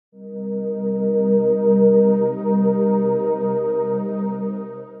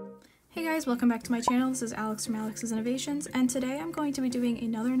guys, welcome back to my channel. This is Alex from Alex's Innovations, and today I'm going to be doing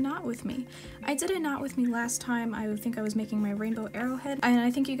another knot with me. I did a knot with me last time. I think I was making my rainbow arrowhead, and I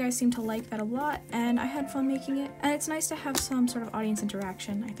think you guys seem to like that a lot, and I had fun making it. And it's nice to have some sort of audience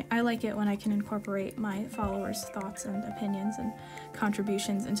interaction. I like it when I can incorporate my followers' thoughts and opinions and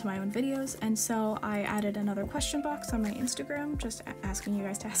contributions into my own videos, and so I added another question box on my Instagram, just asking you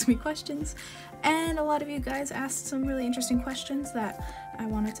guys to ask me questions, and a lot of you guys asked some really interesting questions that I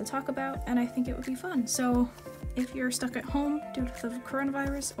wanted to talk about, and I think it would be fun. So if you're stuck at home due to the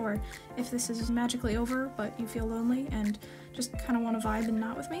coronavirus, or if this is magically over but you feel lonely and just kind of want to vibe and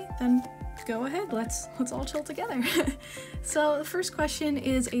knot with me, then go ahead, let's all chill together. So the first question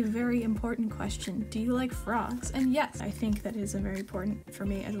is a very important question. Do you like frogs? And yes, I think that is a very important for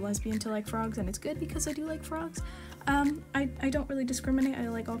me as a lesbian to like frogs, and it's good because I do like frogs. I don't really discriminate. I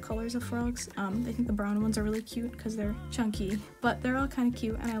like all colors of frogs. I think the brown ones are really cute because they're chunky, but they're all kind of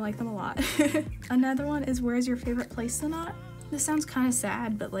cute and I like them a lot. Another one is, where's your favorite place to knot? This sounds kind of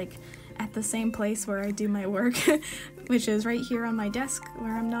sad, but like at the same place where I do my work, which is right here on my desk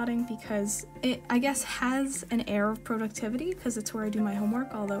where I'm knotting, because it, I guess, has an air of productivity because it's where I do my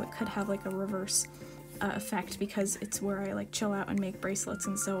homework, although it could have like a reverse effect because it's where I like chill out and make bracelets,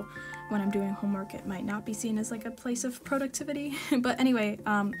 and so when I'm doing homework it might not be seen as like a place of productivity. But anyway,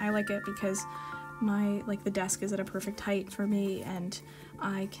 I like it because the desk is at a perfect height for me and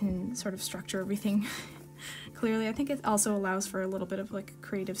I can sort of structure everything clearly. I think it also allows for a little bit of like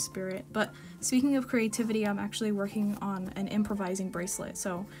creative spirit. But speaking of creativity, I'm actually working on an improvising bracelet.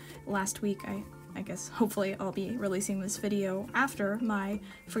 So last week I guess hopefully I'll be releasing this video after my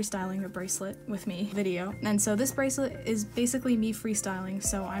freestyling a bracelet with me video. And so this bracelet is basically me freestyling,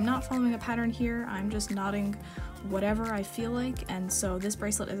 so I'm not following a pattern here, I'm just knotting whatever I feel like, and so this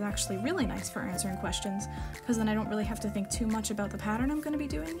bracelet is actually really nice for answering questions because then I don't really have to think too much about the pattern I'm going to be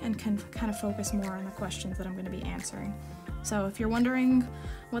doing and can kind of focus more on the questions that I'm going to be answering. So if you're wondering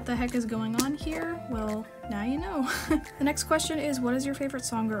what the heck is going on here, well, now you know. The next question is, what is your favorite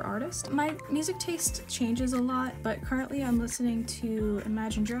song or artist? My music taste changes a lot, but currently I'm listening to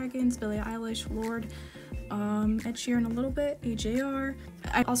Imagine Dragons, Billie Eilish, Lorde, Ed Sheeran a little bit, AJR.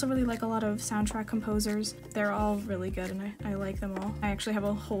 I also really like a lot of soundtrack composers. They're all really good and I like them all. I actually have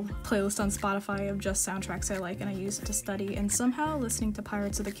a whole playlist on Spotify of just soundtracks I like and I use it to study, and somehow listening to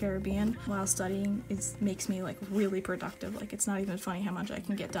Pirates of the Caribbean while studying makes me like really productive. Like, it's not even funny how much I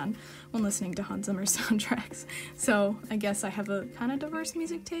can get done when listening to Hans Zimmer soundtracks. So I guess I have a kind of diverse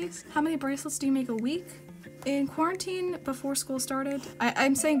music taste. How many bracelets do you make a week? In quarantine, before school started,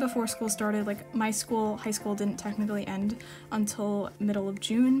 I'm saying before school started, like my high school didn't technically end until middle of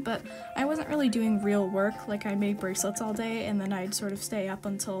June, but I wasn't really doing real work. Like, I made bracelets all day and then I'd sort of stay up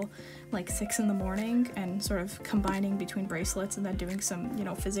until like 6 in the morning and sort of combining between bracelets and then doing some,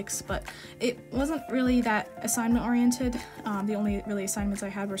 physics, but it wasn't really that assignment oriented. The only really assignments I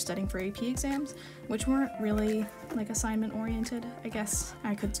had were studying for AP exams, which weren't really like assignment oriented. I guess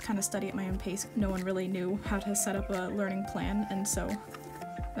I could kind of study at my own pace. No one really knew how to set up a learning plan, and so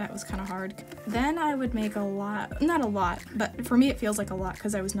that was kind of hard. Then I would make not a lot, but for me it feels like a lot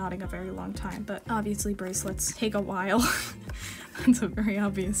because I was knotting a very long time, but obviously bracelets take a while. That's a very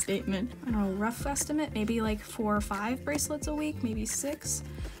obvious statement. I don't know, rough estimate, maybe like 4 or 5 bracelets a week, maybe 6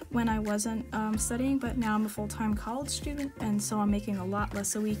 when I wasn't studying, but now I'm a full-time college student, and so I'm making a lot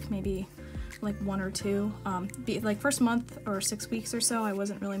less a week, maybe like 1 or 2. Like first month or 6 weeks or so I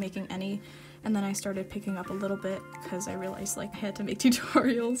wasn't really making any, and then I started picking up a little bit because I realized like I had to make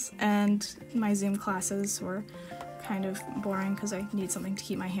tutorials, and my Zoom classes were kind of boring because I need something to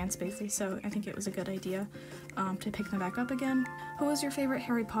keep my hands busy, so I think it was a good idea to pick them back up again. Who was your favorite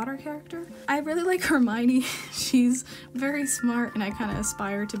Harry Potter character? I really like Hermione. She's very smart and I kind of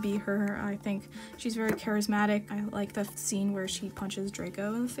aspire to be her. I think she's very charismatic. I like the scene where she punches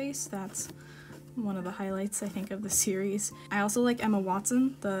Draco in the face. That's one of the highlights, I think, of the series. I also like Emma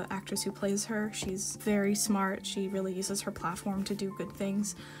Watson, the actress who plays her. She's very smart. She really uses her platform to do good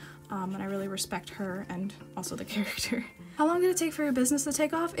things. And I really respect her and also the character. How long did it take for your business to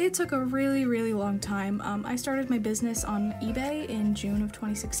take off? It took a really, really long time. I started my business on eBay in June of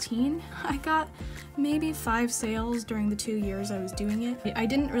 2016. I got maybe 5 sales during the 2 years I was doing it. I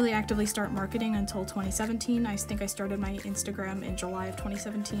didn't really actively start marketing until 2017. I think I started my Instagram in July of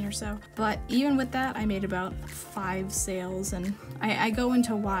 2017 or so. But even with that, I made about 5 sales, and I go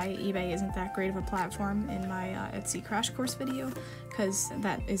into why eBay isn't that great of a platform in my Etsy crash course video, because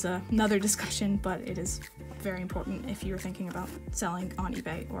that is another discussion, but it is very important if you're thinking thinking about selling on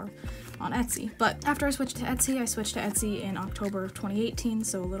eBay or on Etsy. But after I switched to Etsy in October of 2018,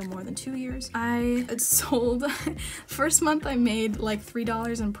 so a little more than 2 years. I sold, first month I made like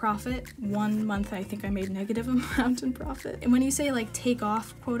 $3 in profit. 1 month I think I made negative amount in profit. And when you say like take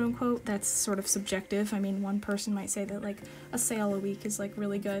off, quote unquote, that's sort of subjective. I mean, one person might say that like a sale a week is like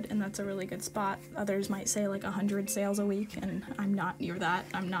really good and that's a really good spot. Others might say like 100 sales a week, and I'm not near that.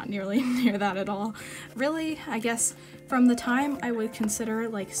 I'm not nearly near that at all. Really, I guess from the time I would consider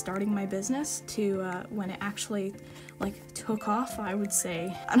like starting my business to when it actually like took off, I would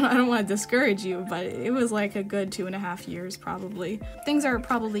say, I don't want to discourage you, but it was like a good 2.5 years probably. Things are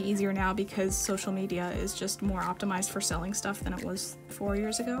probably easier now because social media is just more optimized for selling stuff than it was 4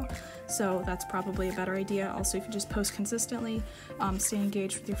 years ago. So that's probably a better idea. Also, if you just post consistently, stay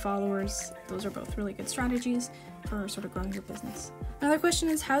engaged with your followers, those are both really good strategies for sort of growing your business. Another question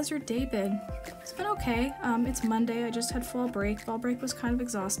is, how's your day been? It's been okay. It's Monday. I just had fall break. Fall break was kind of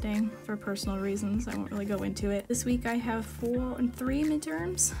exhausting for personal reasons. I won't really go into it. This week I have 3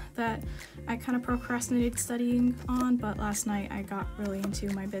 midterms that I kind of procrastinated studying on, but last night I got really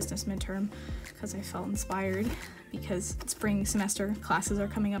into my business midterm because I felt inspired because spring semester classes are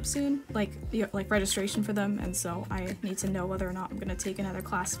coming up soon, like registration for them, and so I need to know whether or not I'm going to take another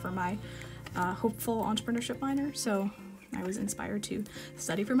class for my hopeful entrepreneurship minor, so I was inspired to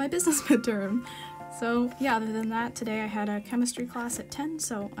study for my business midterm. So yeah, other than that, today I had a chemistry class at 10,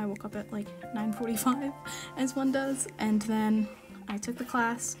 so I woke up at like 9:45 as one does, and then I took the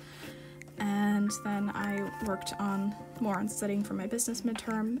class, and then I worked more on studying for my business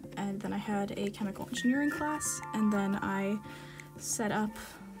midterm, and then I had a chemical engineering class, and then I set up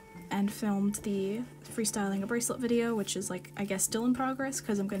and filmed the freestyling a bracelet video, which is like, I guess, still in progress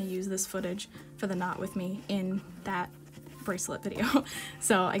because I'm going to use this footage for the Not With Me in that bracelet video.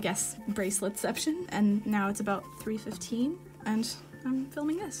 So I guess braceletception, and now it's about 3:15 and I'm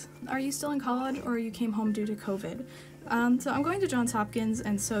filming this. Are you still in college or you came home due to COVID? So I'm going to Johns Hopkins,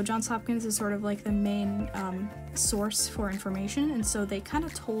 and so Johns Hopkins is sort of like the main source for information, and so they kind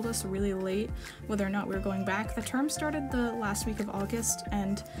of told us really late whether or not we were going back. The term started the last week of August,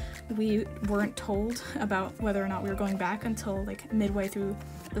 and we weren't told about whether or not we were going back until like midway through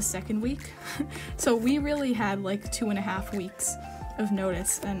the second week. So we really had like 2.5 weeks of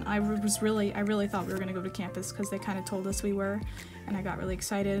notice, and I really thought we were gonna go to campus because they kind of told us we were, and I got really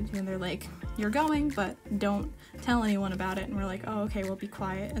excited, and they're like, you're going, but don't tell anyone about it, and we're like, oh, okay, we'll be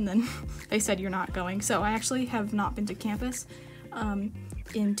quiet, and then they said you're not going. So I actually have not been to campus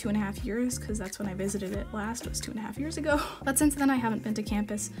in 2.5 years, because that's when I visited it last, was 2.5 years ago. But since then I haven't been to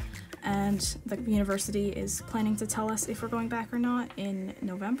campus, and the university is planning to tell us if we're going back or not in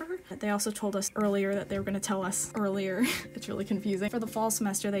November. They also told us earlier that they were going to tell us earlier. It's really confusing. For the fall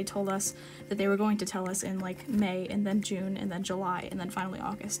semester, they told us that they were going to tell us in like May, and then June, and then July, and then finally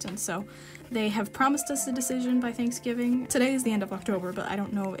August. And so they have promised us a decision by Thanksgiving. Today is the end of October, but I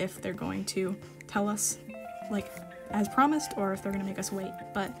don't know if they're going to tell us like as promised or if they're going to make us wait.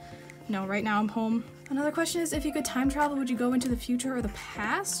 But no, right now I'm home. Another question is, if you could time travel, would you go into the future or the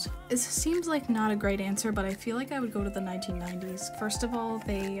past? It seems like not a great answer, but I feel like I would go to the 1990s. First of all,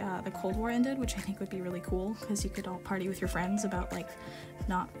 the Cold War ended, which I think would be really cool, because you could all party with your friends about like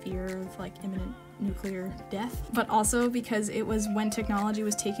not fear of like imminent nuclear death, but also because it was when technology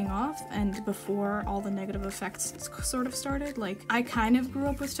was taking off and before all the negative effects sort of started. Like, I kind of grew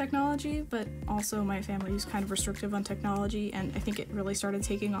up with technology, but also my family was kind of restrictive on technology, and I think it really started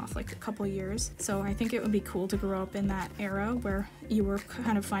taking off like a couple years. So I think it would be cool to grow up in that era where you were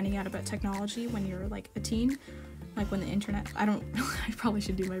kind of finding out about technology when you were like a teen. Like when the internet, I probably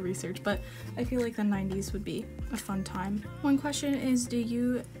should do my research, but I feel like the 90s would be a fun time. One question is, do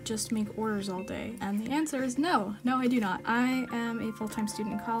you just make orders all day? And the answer is no. No, I do not. I am a full-time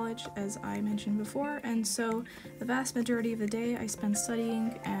student in college, as I mentioned before, and so the vast majority of the day I spend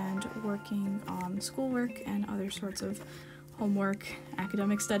studying and working on schoolwork and other sorts of homework,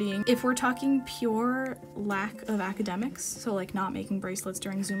 academic studying. If we're talking pure lack of academics, so like not making bracelets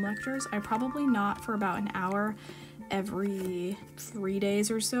during Zoom lectures, I probably not for about an hour every 3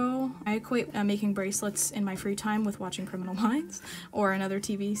 days or so. I equate making bracelets in my free time with watching Criminal Minds or another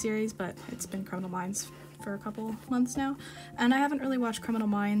TV series, but it's been Criminal Minds for a couple months now, and I haven't really watched Criminal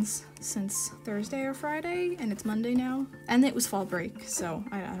Minds since Thursday or Friday, and it's Monday now, and it was fall break, so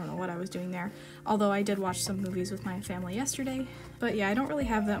I don't know what I was doing there, although I did watch some movies with my family yesterday. But yeah, I don't really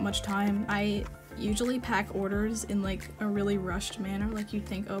have that much time. I usually pack orders in like a really rushed manner. Like you'd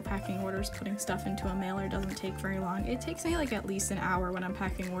think, oh, packing orders, putting stuff into a mailer doesn't take very long. It takes me like at least an hour when I'm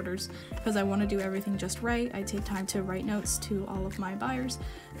packing orders because I want to do everything just right. I take time to write notes to all of my buyers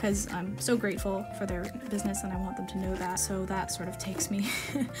because I'm so grateful for their business and I want them to know that. So that sort of takes me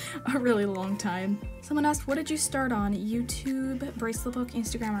a really long time. Someone asked, what did you start on? YouTube, Bracelet Book,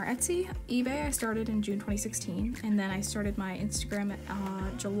 Instagram, or Etsy? eBay I started in June 2016, and then I started my Instagram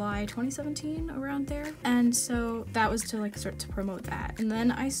July 2017, around there. And so that was to like start to promote that. And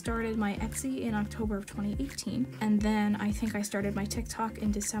then I started my Etsy in October of 2018. And then I think I started my TikTok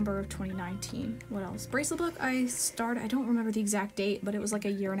in December of 2019. What else? Bracelet Book I don't remember the exact date, but it was like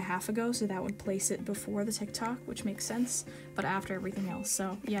a year and a half ago, so that would place it before the TikTok, which makes sense, but after everything else.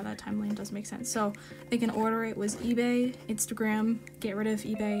 So yeah, that timeline does make sense. So I think in order it was eBay, Instagram, get rid of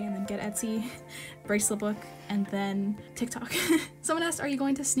eBay, and then get Etsy, Bracelet Book, and then TikTok. Someone asked, are you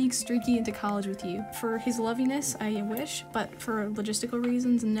going to sneak Streaky into college with you? For his loviness, I wish, but for logistical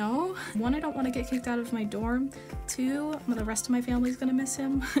reasons, no. 1, I don't want to get kicked out of my dorm. 2, the rest of my family's gonna miss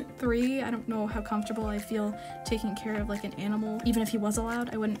him. 3, I don't know how comfortable I feel taking care of like an animal. Even if he was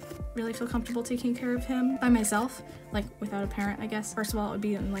allowed, I wouldn't really feel comfortable taking care of him by myself, like without a parent, I guess. First of all, it would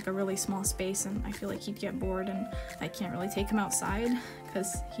be in like a really small space and I feel like he'd get bored and I can't really take him outside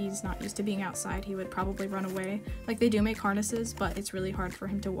because he's not used to being outside. He would probably run away. Like they do make harnesses, but it's really hard for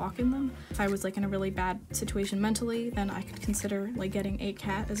him to walk in them. If I was like in a really bad situation mentally, then I could consider like getting a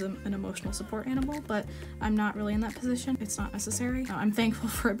cat as an emotional support animal, but I'm not really in that position. It's not necessary. I'm thankful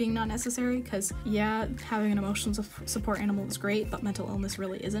for it being not necessary because yeah, having an emotional support animal is great, but mental illness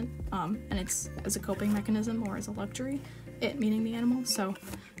really isn't. And it's as a coping mechanism or as a luxury, it meaning the animal. So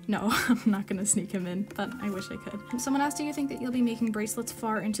no, I'm not gonna sneak him in, but I wish I could. Someone asked, do you think that you'll be making bracelets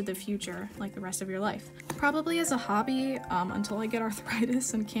far into the future, like the rest of your life? Probably as a hobby, until I get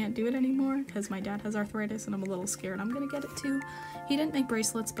arthritis and can't do it anymore, because my dad has arthritis and I'm a little scared I'm gonna get it too. He didn't make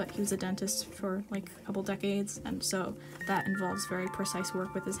bracelets, but he was a dentist for like a couple decades, and so that involves very precise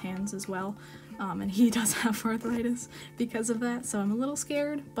work with his hands as well. And he does have arthritis because of that, so I'm a little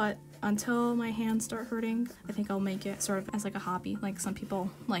scared, but until my hands start hurting, I think I'll make it sort of as like a hobby. Like some people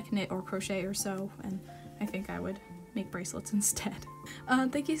like knit or crochet or sew, and I think I would make bracelets instead.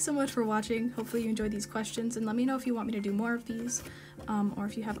 Thank you so much for watching. Hopefully you enjoyed these questions, and let me know if you want me to do more of these, or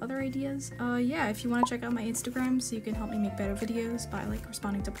if you have other ideas. Yeah, if you want to check out my Instagram so you can help me make better videos by like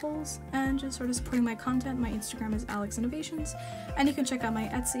responding to polls and just sort of supporting my content, my Instagram is Alex Innovations, and you can check out my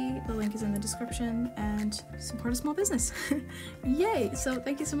Etsy, the link is in the description, and support a small business. Yay! So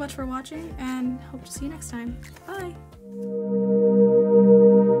thank you so much for watching, and hope to see you next time. Bye!